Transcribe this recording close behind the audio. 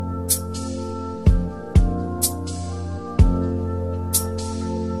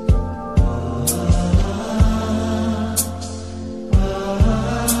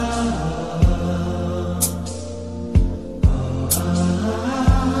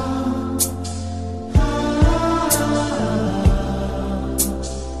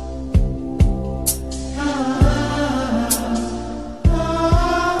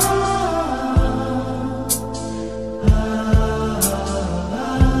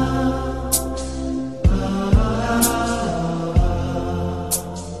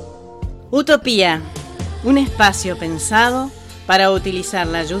Utopía, un espacio pensado para utilizar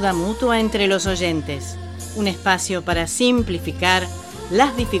la ayuda mutua entre los oyentes, un espacio para simplificar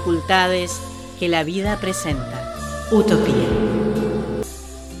las dificultades que la vida presenta. Utopía.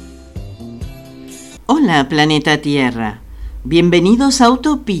 Hola, planeta Tierra. Bienvenidos a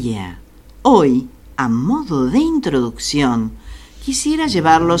Utopía. Hoy, a modo de introducción, quisiera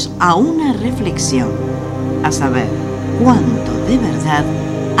llevarlos a una reflexión, a saber, cuánto de verdad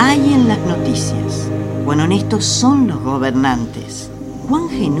hay en las noticias, cuán honestos son los gobernantes, cuán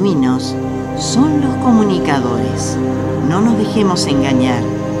genuinos son los comunicadores. No nos dejemos engañar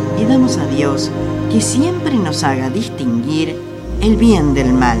y damos a Dios que siempre nos haga distinguir el bien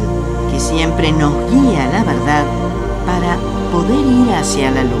del mal, que siempre nos guía a la verdad para poder ir hacia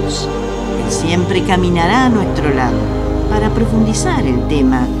la luz. Él siempre caminará a nuestro lado. Para profundizar el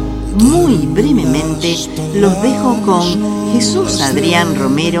tema, muy brevemente los dejo con Jesús Adrián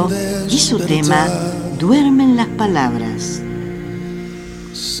Romero y su tema Duermen las palabras.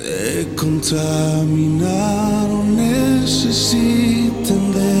 Se contaminaron,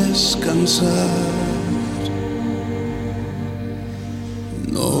 necesitan descansar.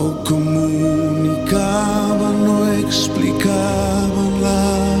 No comunicaban, no explicaban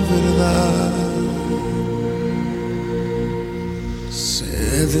la verdad.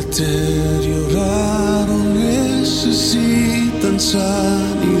 Se deterioraron, necesitan sanidad.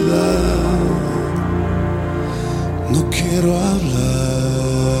 No quiero hablar.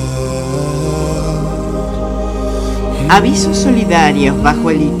 Avisos solidarios bajo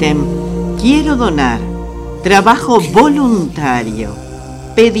el ítem Quiero donar. Trabajo voluntario.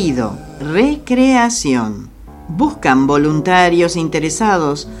 Pedido: recreación. Buscan voluntarios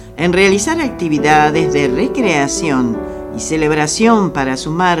interesados en realizar actividades de recreación y celebración para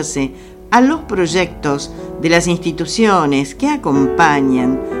sumarse a los proyectos de las instituciones que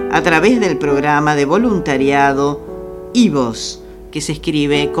acompañan a través del programa de voluntariado IVOS, que se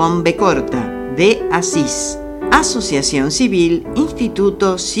escribe con B corta, de Asís, Asociación Civil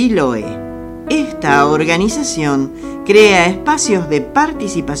Instituto Siloé. Esta organización crea espacios de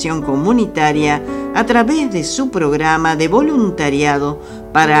participación comunitaria a través de su programa de voluntariado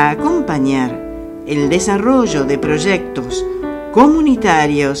para acompañar el desarrollo de proyectos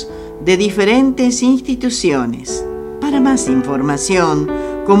comunitarios de diferentes instituciones. Para más información,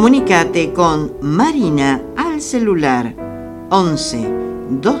 comunícate con Marina al celular 11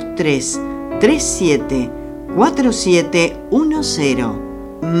 23 37 4710,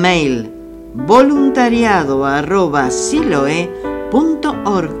 mail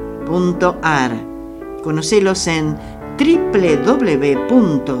voluntariado@siloe.org.ar. Conocelos en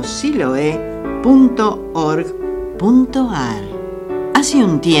www.siloe.org.ar. Hace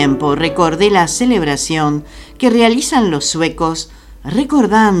un tiempo recordé la celebración que realizan los suecos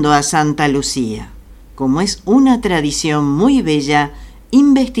recordando a Santa Lucía. Como es una tradición muy bella,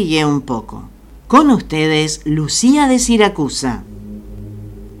 investigué un poco. Con ustedes, Lucía de Siracusa.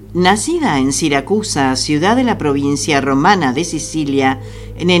 Nacida en Siracusa, ciudad de la provincia romana de Sicilia,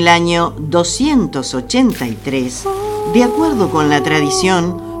 en el año 283, de acuerdo con la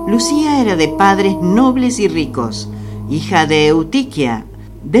tradición, Lucía era de padres nobles y ricos, hija de Eutiquia.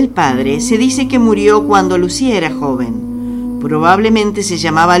 Del padre se dice que murió cuando Lucía era joven. Probablemente se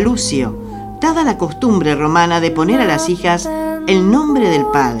llamaba Lucio, dada la costumbre romana de poner a las hijas el nombre del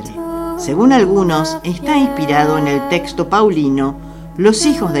padre. Según algunos, está inspirado en el texto paulino Los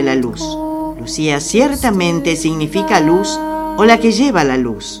hijos de la luz. Lucía ciertamente significa luz o la que lleva la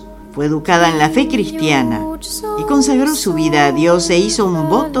luz. Fue educada en la fe cristiana y consagró su vida a Dios e hizo un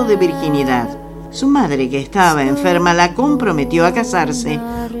voto de virginidad. Su madre, que estaba enferma, la comprometió a casarse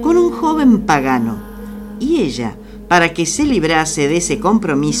con un joven pagano, y ella, para que se librase de ese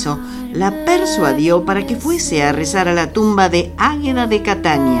compromiso, la persuadió para que fuese a rezar a la tumba de Águeda de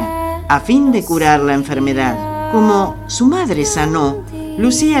Catania, a fin de curar la enfermedad. Como su madre sanó,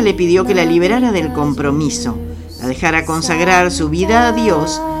 Lucía le pidió que la liberara del compromiso, la dejara consagrar su vida a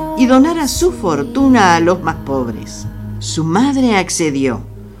Dios y donara su fortuna a los más pobres. Su madre accedió,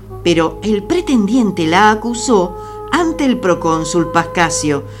 pero el pretendiente la acusó ante el procónsul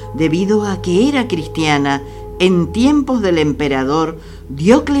Pascasio debido a que era cristiana en tiempos del emperador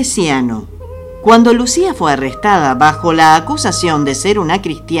Diocleciano. Cuando Lucía fue arrestada bajo la acusación de ser una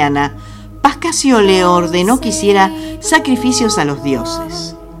cristiana, Pascasio le ordenó que hiciera sacrificios a los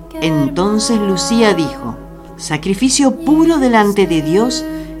dioses. Entonces Lucía dijo: sacrificio puro delante de Dios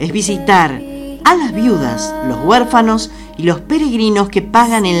es visitar a las viudas, los huérfanos y los peregrinos que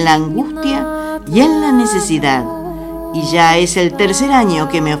pagan en la angustia y en la necesidad. Y ya es el tercer año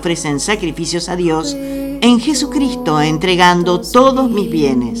que me ofrecen sacrificios a Dios en Jesucristo, entregando todos mis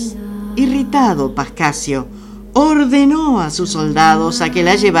bienes. Irritado, Pascasio ordenó a sus soldados a que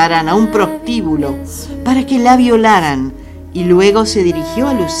la llevaran a un prostíbulo para que la violaran, y luego se dirigió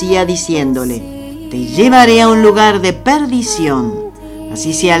a Lucía diciéndole: te llevaré a un lugar de perdición,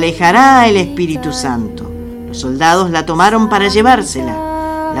 así se alejará el Espíritu Santo. Los soldados la tomaron para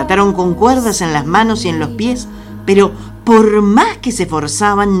llevársela, la ataron con cuerdas en las manos y en los pies, pero por más que se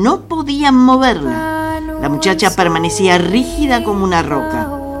forzaban no podían moverla. La muchacha permanecía rígida como una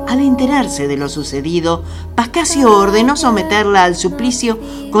roca. Al enterarse de lo sucedido, Pascasio ordenó someterla al suplicio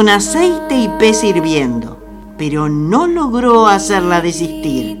con aceite y pez hirviendo, pero no logró hacerla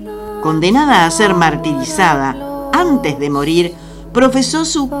desistir. Condenada a ser martirizada, antes de morir, profesó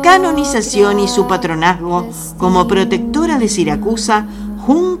su canonización y su patronazgo como protectora de Siracusa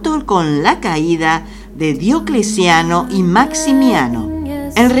junto con la caída de Diocleciano y Maximiano.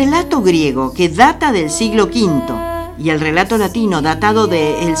 El relato griego, que data del siglo V, y el relato latino, datado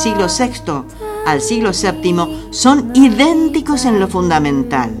del siglo VI al siglo VII, son idénticos en lo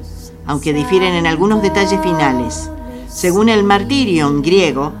fundamental, aunque difieren en algunos detalles finales. Según el Martirion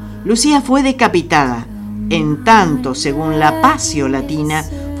griego, Lucía fue decapitada, en tanto, según la Passio latina,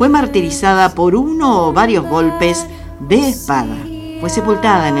 fue martirizada por uno o varios golpes de espada. Fue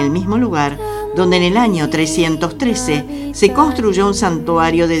sepultada en el mismo lugar donde en el año 313 se construyó un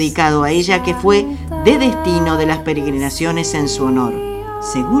santuario dedicado a ella, que fue de destino de las peregrinaciones en su honor.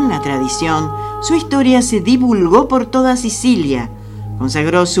 Según la tradición, su historia se divulgó por toda Sicilia.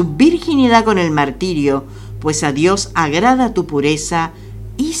 Consagró su virginidad con el martirio, pues a Dios agrada tu pureza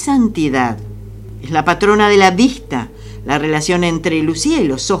y santidad. Es la patrona de la vista. La relación entre Lucía y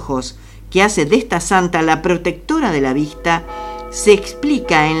los ojos, que hace de esta santa la protectora de la vista, se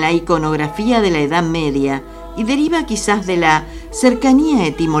explica en la iconografía de la Edad Media y deriva quizás de la cercanía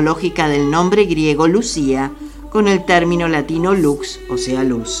etimológica del nombre griego Lucía con el término latino lux, o sea,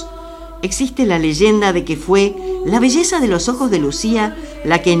 luz. Existe la leyenda de que fue la belleza de los ojos de Lucía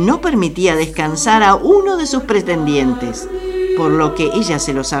la que no permitía descansar a uno de sus pretendientes, por lo que ella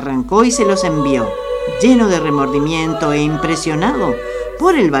se los arrancó y se los envió. Lleno de remordimiento e impresionado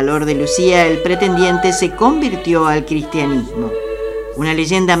por el valor de Lucía, el pretendiente se convirtió al cristianismo. Una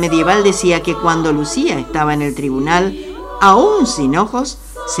leyenda medieval decía que cuando Lucía estaba en el tribunal, aún sin ojos,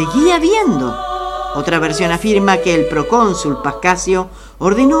 seguía viendo. Otra versión afirma que el procónsul Pascasio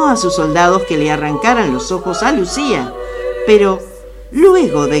ordenó a sus soldados que le arrancaran los ojos a Lucía, pero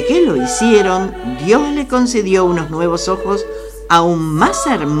luego de que lo hicieron, Dios le concedió unos nuevos ojos aún más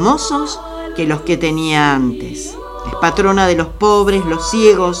hermosos que los que tenía antes. Es patrona de los pobres, los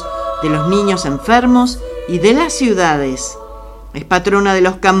ciegos, de los niños enfermos y de las ciudades. Es patrona de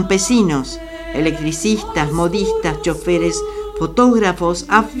los campesinos, electricistas, modistas, choferes, fotógrafos,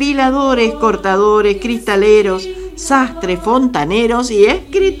 afiladores, cortadores, cristaleros, sastres, fontaneros y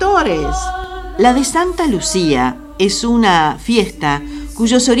escritores. La de Santa Lucía es una fiesta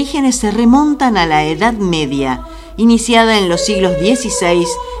cuyos orígenes se remontan a la Edad Media, iniciada en los siglos XVI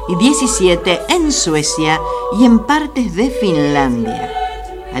y XVII en Suecia y en partes de Finlandia.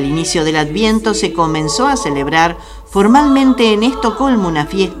 Al inicio del Adviento se comenzó a celebrar formalmente en Estocolmo una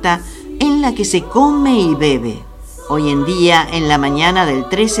fiesta en la que se come y bebe. Hoy en día, en la mañana del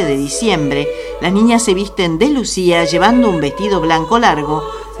 13 de diciembre, las niñas se visten de Lucía llevando un vestido blanco largo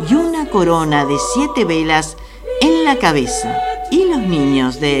y una corona de 7 velas en la cabeza. Y los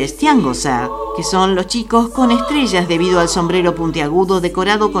niños de Stiangosar, que son los chicos con estrellas debido al sombrero puntiagudo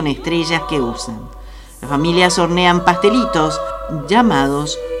decorado con estrellas que usan. Las familias hornean pastelitos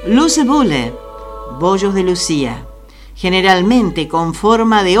llamados lusebulle, bollos de Lucía, generalmente con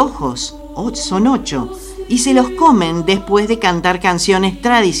forma de ojos, son 8, y se los comen después de cantar canciones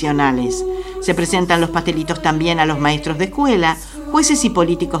tradicionales. Se presentan los pastelitos también a los maestros de escuela, jueces y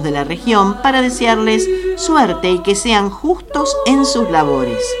políticos de la región para desearles suerte y que sean justos en sus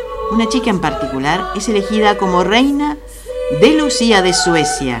labores. Una chica en particular es elegida como reina de Lucía de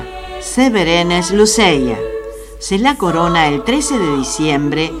Suecia, Severenes Luceia. Se la corona el 13 de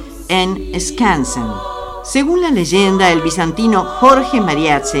diciembre en Skansen. Según la leyenda, el bizantino Jorge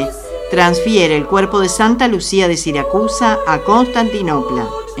Mariazzi transfiere el cuerpo de Santa Lucía de Siracusa a Constantinopla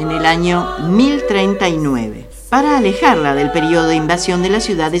en el año 1039, para alejarla del periodo de invasión de la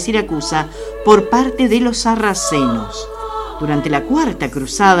ciudad de Siracusa por parte de los sarracenos. Durante la Cuarta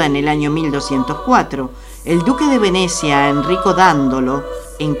Cruzada en el año 1204, el duque de Venecia, Enrico Dándolo,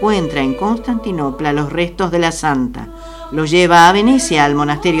 encuentra en Constantinopla los restos de la santa. Los lleva a Venecia, al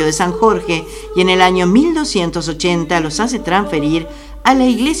monasterio de San Jorge, y en el año 1280 los hace transferir a la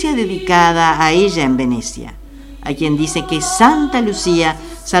iglesia dedicada a ella en Venecia. Hay quien dice que Santa Lucía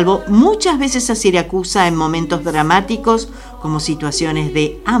salvó muchas veces a Siracusa en momentos dramáticos como situaciones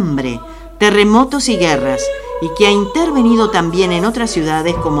de hambre, terremotos y guerras, y que ha intervenido también en otras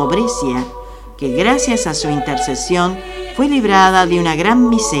ciudades como Brescia, que gracias a su intercesión fue librada de una gran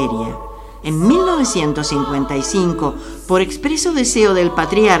miseria. En 1955, por expreso deseo del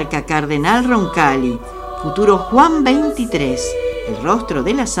patriarca cardenal Roncalli, futuro Juan XXIII, el rostro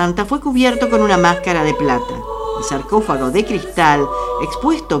de la santa fue cubierto con una máscara de plata. El sarcófago de cristal,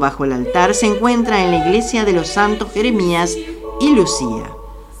 expuesto bajo el altar, se encuentra en la iglesia de los santos Jeremías y Lucía.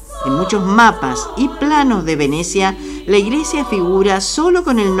 En muchos mapas y planos de Venecia, la iglesia figura solo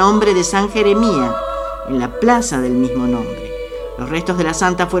con el nombre de San Jeremías, en la plaza del mismo nombre. Los restos de la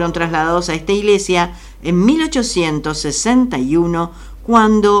santa fueron trasladados a esta iglesia en 1861,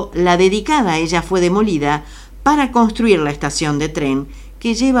 cuando la dedicada a ella fue demolida para construir la estación de tren,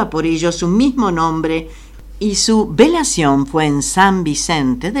 que lleva por ello su mismo nombre, y su velación fue en San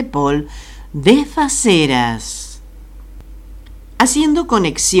Vicente de Paul de Faceras. Haciendo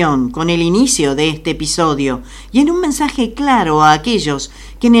conexión con el inicio de este episodio y en un mensaje claro a aquellos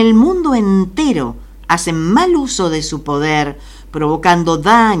que en el mundo entero hacen mal uso de su poder, provocando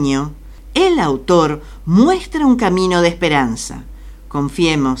daño, el autor muestra un camino de esperanza.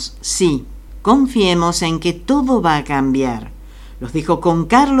 Confiemos, sí, confiemos en que todo va a cambiar. Los dejo con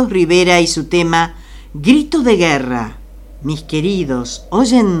Carlos Rivera y su tema Grito de Guerra. Mis queridos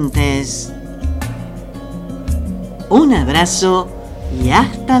oyentes, un abrazo y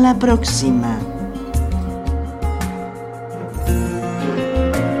hasta la próxima.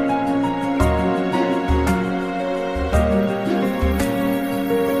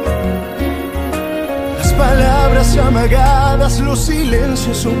 Las palabras amagadas, los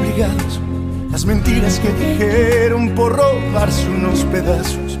silencios obligados, las mentiras que dijeron por robarse unos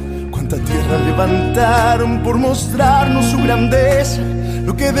pedazos. Cuánta tierra levantaron por mostrarnos su grandeza.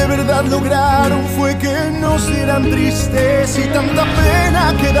 Lo que de verdad lograron fue que nos dieran tristeza y tanta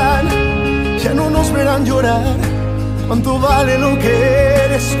pena que dan. Ya no nos verán llorar. Cuánto vale lo que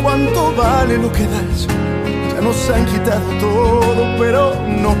eres, cuánto vale lo que das. Ya nos han quitado todo, pero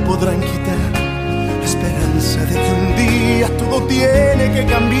no podrán quitar la esperanza de que un día todo tiene que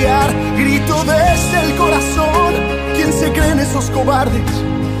cambiar. Grito desde el corazón. ¿Quién se creen esos cobardes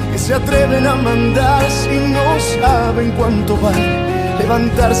que se atreven a mandar si no saben cuánto vale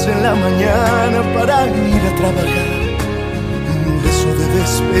levantarse en la mañana para ir a trabajar? Un beso de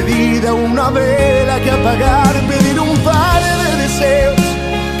despedida, una vela que apagar, pedir un par de deseos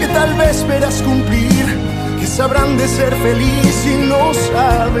que tal vez verás cumplir, que sabrán de ser feliz y no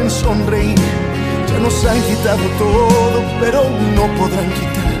saben sonreír. Ya nos han quitado todo, pero no podrán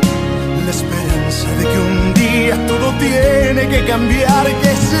quitar la esperanza de que un día todo tiene que cambiar.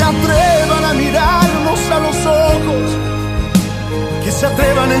 Que se atrevan a mirarnos a los ojos, que se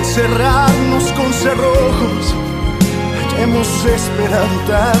atrevan a encerrarnos con cerrojos. Ya hemos esperado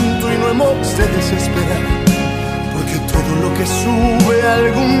tanto y no hemos de desesperar, porque todo lo que sube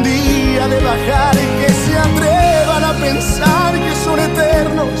algún día de bajar. Y que se atrevan a pensar que son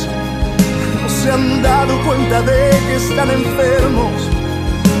eternos, no se han dado cuenta de que están enfermos,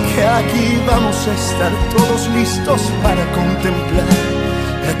 que aquí vamos a estar todos listos para contemplar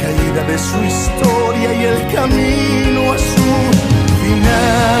la caída de su historia y el camino a su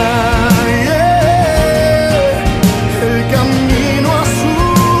final, el camino a su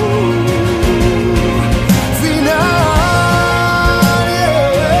final,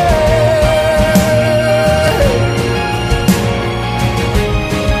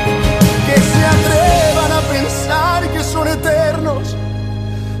 que se atrevan a pensar que son eternos,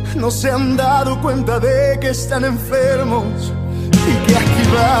 no se han dado cuenta de que están enfermos, y que aquí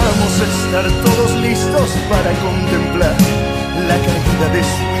vamos a estar todos listos para contemplar la caída de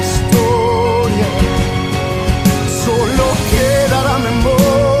su historia. Solo queda la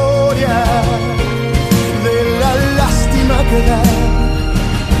memoria de la lástima que da